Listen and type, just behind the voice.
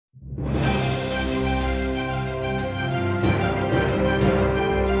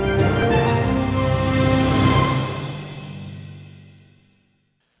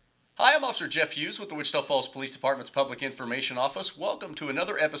Officer Jeff Hughes with the Wichita Falls Police Department's Public Information Office. Welcome to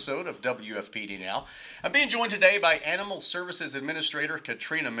another episode of WFPD Now. I'm being joined today by Animal Services Administrator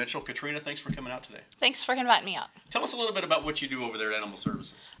Katrina Mitchell. Katrina, thanks for coming out today. Thanks for inviting me out. Tell us a little bit about what you do over there at Animal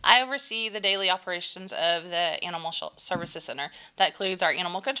Services. I oversee the daily operations of the Animal Services Center. That includes our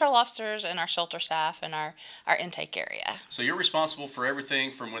animal control officers and our shelter staff and our intake area. So you're responsible for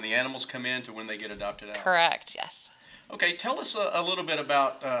everything from when the animals come in to when they get adopted out? Correct, yes. Okay, tell us a little bit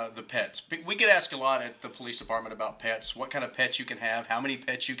about the pets. We get asked a lot at the police department about pets, what kind of pets you can have, how many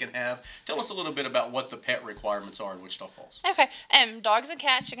pets you can have. Tell us a little bit about what the pet requirements are in Wichita Falls. Okay, dogs and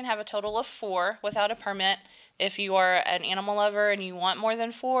cats, you can have a total of 4 without a permit. If you are an animal lover and you want more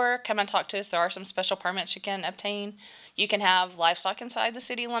than 4, come and talk to us. There are some special permits you can obtain. You can have livestock inside the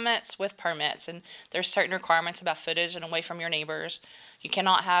city limits with permits, and there's certain requirements about footage and away from your neighbors. You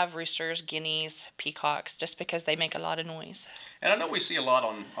cannot have roosters, guineas, peacocks, just because they make a lot of noise. And I know we see a lot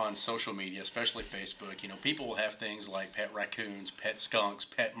on social media, especially Facebook. You know, people will have things like pet raccoons, pet skunks,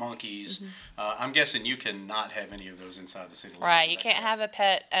 pet monkeys. Mm-hmm. I'm guessing you cannot have any of those inside the city limits. Right, you can't have a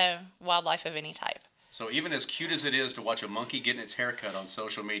pet wildlife of any type. So even as cute as it is to watch a monkey getting its hair cut on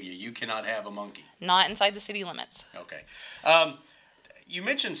social media, you cannot have a monkey? Not inside the city limits. Okay. You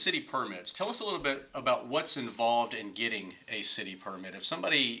mentioned city permits. Tell us a little bit about what's involved in getting a city permit. If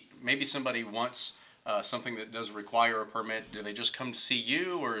maybe somebody wants something that does require a permit, do they just come to see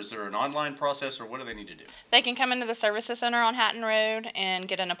you, or is there an online process, or what do they need to do? They can come into the Services Center on Hatton Road and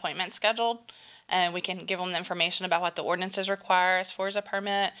get an appointment scheduled. We can give them the information about what the ordinances require as far as a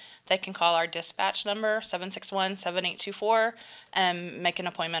permit. They can call our dispatch number, 761-7824, and make an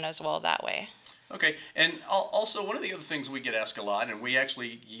appointment as well that way. Okay, and also one of the other things we get asked a lot, and we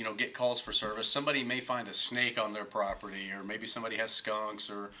actually, get calls for service. Somebody may find a snake on their property, or maybe somebody has skunks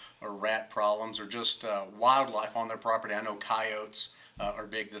or rat problems, or just wildlife on their property. I know coyotes are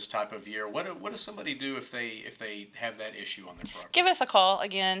big this type of year. What does somebody do if they have that issue on their property? Give us a call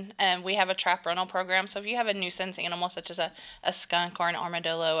again. We have a trap rental program, so if you have a nuisance animal such as a skunk or an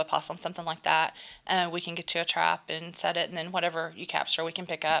armadillo, a possum, something like that, we can get you a trap and set it, and then whatever you capture we can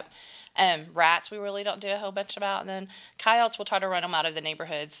pick up. Rats we really don't do a whole bunch about, and then coyotes we'll try to run them out of the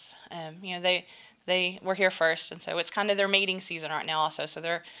neighborhoods. They were here first, and so it's kind of their mating season right now also, so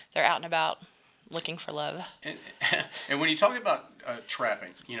they're out and about looking for love. And when you talk about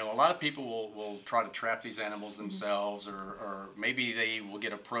trapping, a lot of people will try to trap these animals themselves, or maybe they will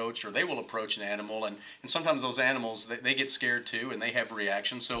get approached, or they will approach an animal, and sometimes those animals, they get scared too, and they have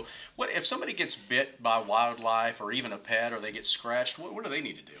reactions. So what if somebody gets bit by wildlife, or even a pet, or they get scratched, what do they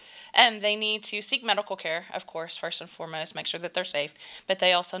need to do? They need to seek medical care, of course, first and foremost, make sure that they're safe, but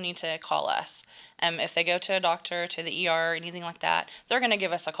they also need to call us. If they go to a doctor, to the ER, or anything like that, they're going to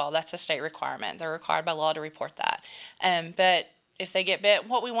give us a call. That's a state requirement. They're required by law to report that. But if they get bit,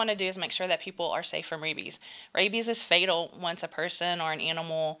 what we want to do is make sure that people are safe from rabies. Rabies is fatal once a person or an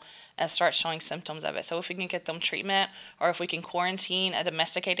animal starts showing symptoms of it. So if we can get them treatment, or if we can quarantine a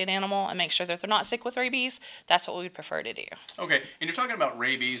domesticated animal and make sure that they're not sick with rabies, that's what we would prefer to do. Okay, and you're talking about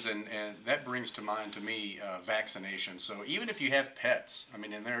rabies, and that brings to mind to me vaccination. So even if you have pets, and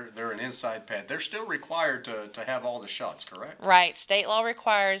they're an inside pet, they're still required to have all the shots, correct? Right. State law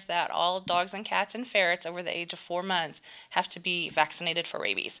requires that all dogs and cats and ferrets over the age of 4 months have to be vaccinated for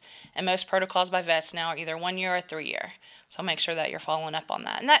rabies. And most protocols by vets now are either 1 year or 3 year. So make sure that you're following up on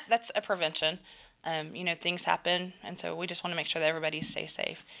that. And that's a prevention. Things happen, and so we just want to make sure that everybody stays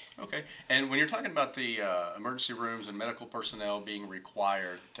safe. Okay. And when you're talking about the emergency rooms and medical personnel being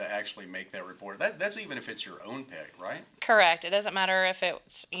required to actually make that report, that's even if it's your own pet, right? Correct. It doesn't matter if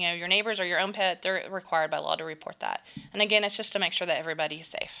it's your neighbors or your own pet. They're required by law to report that. And again, it's just to make sure that everybody is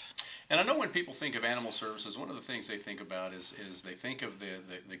safe. And I know when people think of animal services, one of the things they think about is they think of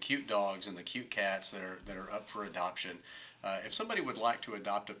the cute dogs and the cute cats that are up for adoption. If somebody would like to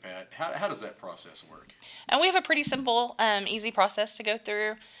adopt a pet, how does that process work? And we have a pretty simple, easy process to go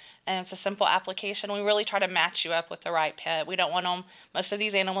through. And it's a simple application. We really try to match you up with the right pet. We don't want them, most of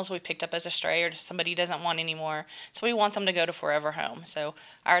these animals we picked up as a stray or somebody doesn't want anymore. So we want them to go to forever home. So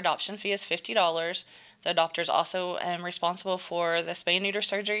our adoption fee is $50. The adopter is also responsible for the spay and neuter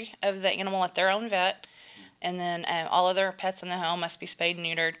surgery of the animal at their own vet. And then all other pets in the home must be spayed and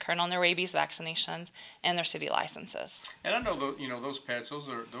neutered, current on their rabies vaccinations, and their city licenses. And I know those pets, those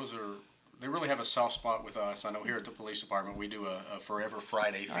are they really have a soft spot with us. I know here at the police department we do a Forever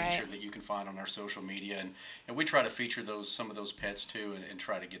Friday feature that you can find on our social media, and we try to feature some of those pets too, and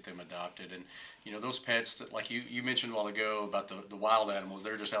try to get them adopted. And those pets that, like you mentioned a while ago about the wild animals,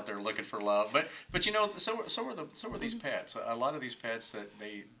 they're just out there looking for love. But so are these pets. A lot of these pets that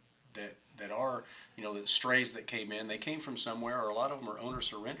that are, the strays that came in, they came from somewhere, or a lot of them are owner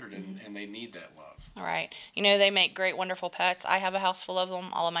surrendered, and they need that love. All right. They make great, wonderful pets. I have a house full of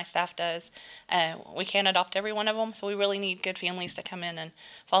them. All of my staff does. We can't adopt every one of them, so we really need good families to come in and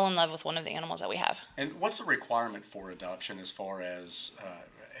fall in love with one of the animals that we have. And what's the requirement for adoption as far as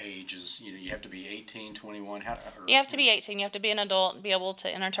age? Is, you have to be 18, 21? You have to be 18. You have to be an adult and be able to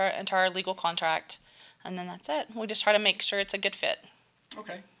enter our legal contract, and then that's it. We just try to make sure it's a good fit.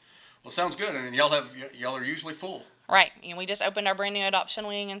 Okay. Well, sounds good. And y'all are usually full. Right. We just opened our brand new adoption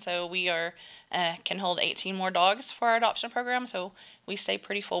wing, and so we can hold 18 more dogs for our adoption program. So we stay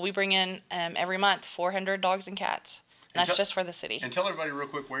pretty full. We bring in every month 400 dogs and cats. And that's just for the city. And tell everybody real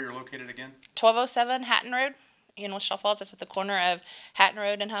quick where you're located again. 1207 Hatton Road in Wichita Falls. It's at the corner of Hatton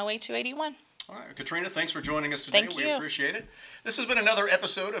Road and Highway 281. All right, Katrina, thanks for joining us today. Thank you. We appreciate it. This has been another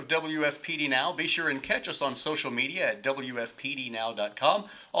episode of WFPD Now. Be sure and catch us on social media at WFPDNow.com,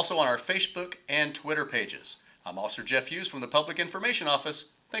 also on our Facebook and Twitter pages. I'm Officer Jeff Hughes from the Public Information Office.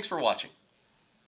 Thanks for watching.